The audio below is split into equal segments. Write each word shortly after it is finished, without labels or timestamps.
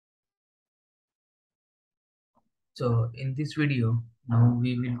So in this video, now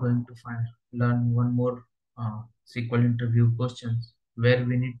we will going to learn one more SQL interview questions where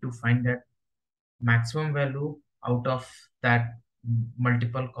we need to find that maximum value out of that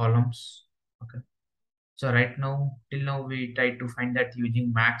multiple columns. Okay. So right now, till now we try to find that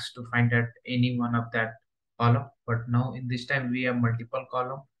using max to find that any one of that column. But now in this time we have multiple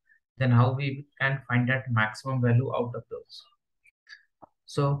column. Then how we can find that maximum value out of those?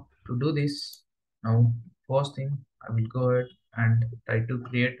 So to do this, now first thing I will go ahead and try to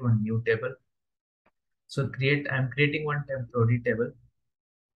create one new table. So I'm creating one temporary table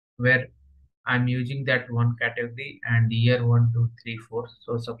where I'm using that one category and year 1, 2, 3, 4.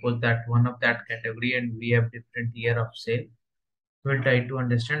 So suppose that one of that category and we have different year of sale. We'll try to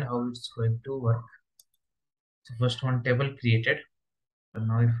understand how it's going to work. So first one table created. So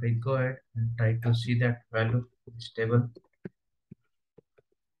now if I go ahead and try to see that value of this table,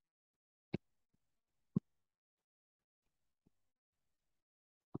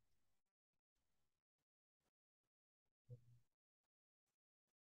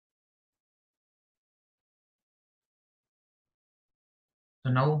 so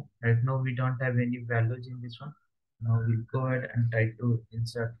now, right now we don't have any values in this one. Now we'll go ahead and try to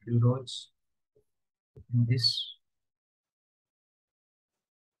insert few rows in this.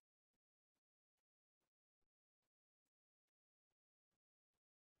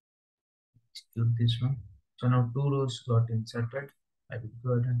 Execute this one. So now two rows got inserted. I will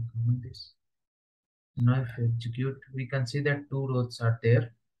go ahead and comment this. Now if we execute, we can see that two rows are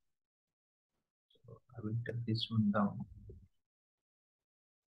there. So I will take this one down.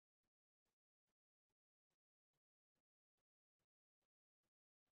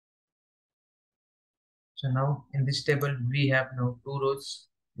 So now in this table, we have now two rows,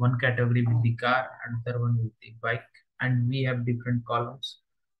 one category with the car, another one with the bike, and we have different columns.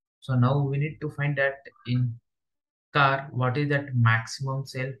 So now we need to find that in car, what is that maximum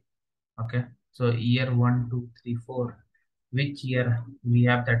sale? Okay. So year 1, 2, 3, 4, which year we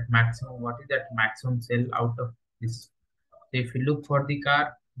have that maximum? What is that maximum sale out of this? So if you look for the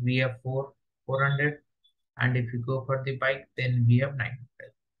car, we have 400, and if you go for the bike, then we have 900.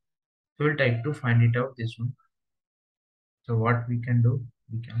 So we'll try to find it out this one. So what we can do,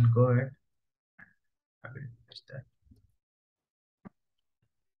 we can go ahead. I will test that.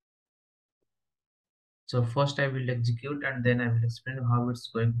 So first I will execute and then I will explain how it's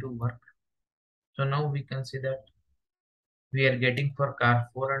going to work. So now we can see that we are getting for car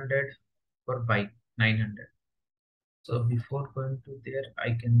 400, for bike 900. So before going to there,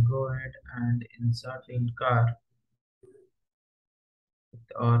 I can go ahead and insert in car,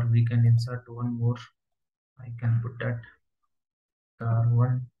 or we can insert one more. I can put that car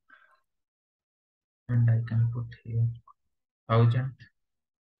one, and I can put here 1000.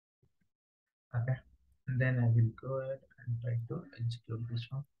 Okay, and then I will go ahead and try to execute this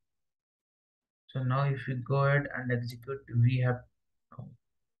one. So now if we go ahead and execute, we have, oh,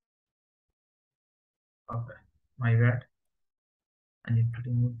 okay, my bad. I need to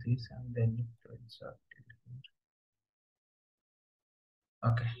remove this and then need to insert it.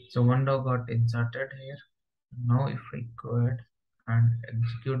 Okay, so one dog got inserted here. Now if I go ahead and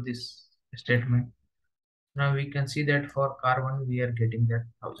execute this statement, now we can see that for car one we are getting that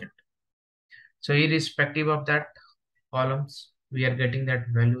 1000. So irrespective of that columns, we are getting that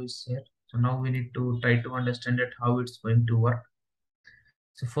value is here. So now we need to try to understand that how it's going to work.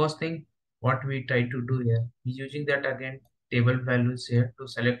 So first thing, what we try to do here is using that again table values here to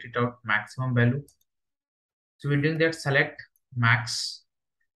select it out maximum value. So we're doing that select max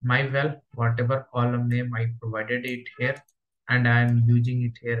my well, whatever column name I provided it here, and I'm using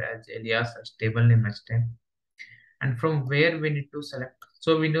it here as alias as table name as 10. And from where we need to select.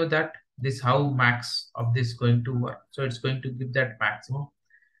 So we know that this how max of this going to work. So it's going to give that maximum.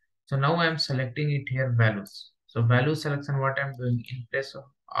 So now I'm selecting it here values. So value selection, what I'm doing in place of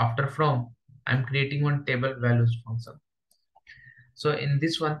after from, I'm creating one table values function. So in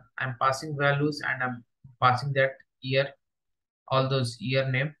this one, I'm passing values and I'm passing that year, all those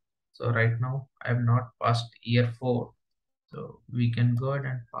year name. So right now I have not passed year 4. So we can go ahead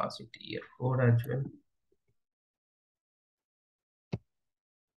and pass it year 4 as well.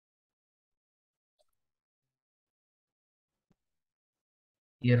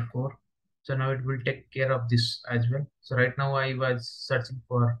 Year 4. So now it will take care of this as well. So right now I was searching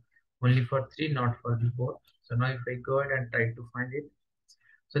for only for 3, not for the 4. So now if I go ahead and try to find it,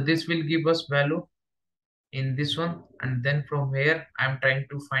 so this will give us value in this one, and then from here I'm trying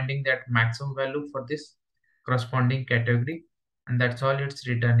to finding that maximum value for this corresponding category, and that's all it's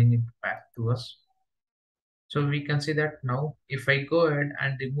returning it back to us. So we can see that now if I go ahead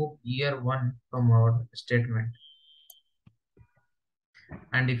and remove year 1 from our statement,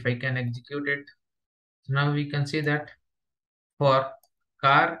 And if I can execute it, so now we can see that for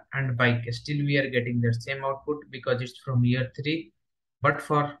car and bike, still we are getting the same output because it's from year 3. But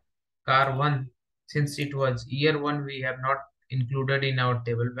for car 1, since it was year 1, we have not included in our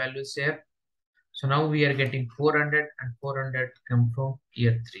table values here. So now we are getting 400 and 400 come from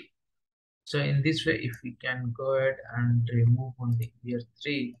year 3. So in this way, if we can go ahead and remove on the year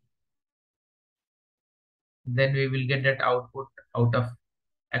 3, then we will get that output out of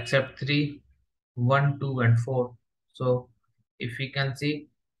except 3, 1, 2, and 4. So if we can see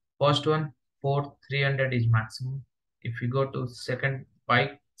first one, 4, 300 is maximum. If we go to second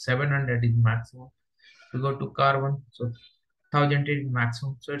bike, 700 is maximum. If we go to car one, so 1000 is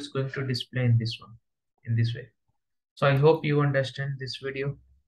maximum. So it's going to display in this one, in this way. So I hope you understand this video.